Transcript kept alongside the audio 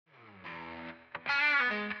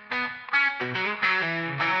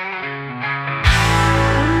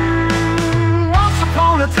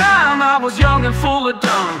I was young and full of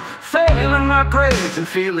dumb, failing my grades and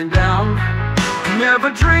feeling down. Never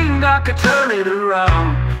dreamed I could turn it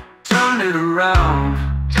around, turn it around,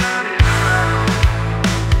 turn it around.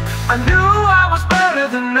 I knew I was better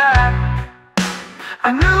than that.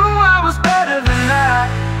 I knew I was better than that.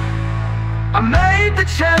 I made the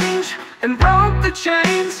change and broke the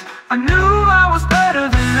chains. I knew I was better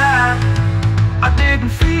than that. I didn't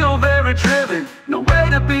feel very driven, no way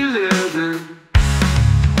to be living.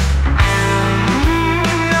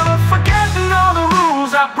 Never forgetting all the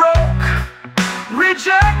rules I broke,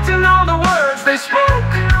 rejecting all the words they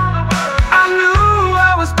spoke. I knew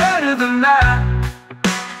I was better than that.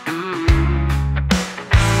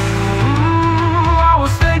 I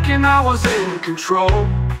was thinking I was in control.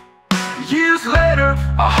 Years later,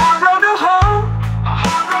 a hard road to hoe.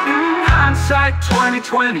 Hindsight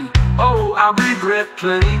 2020, oh, I regret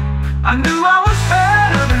plenty. I knew I was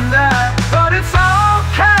better than that, but it's all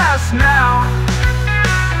past now.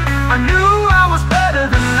 I knew I was better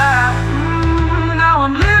than that. Now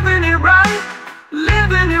I'm living it right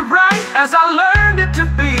as I learned it to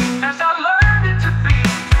be. As I learned it to be.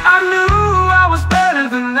 I knew I was better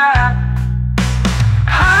than that.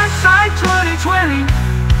 Hindsight 2020,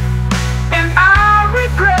 and I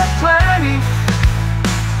regret plenty.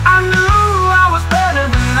 I knew I was better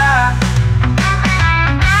than that.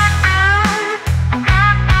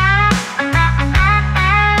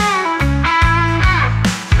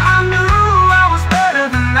 I knew I was better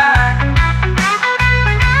than that.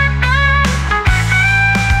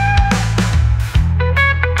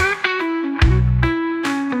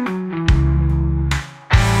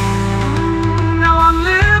 Now I'm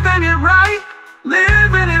living it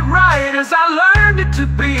right as I learned it to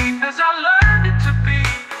be. As I learned it to be.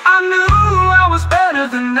 I knew I was better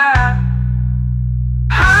than that.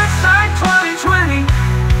 Hindsight 2020,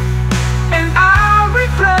 and I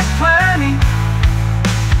regret plenty.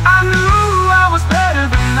 I knew I was better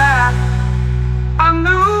than that. I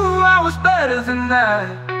knew I was better than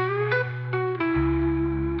that.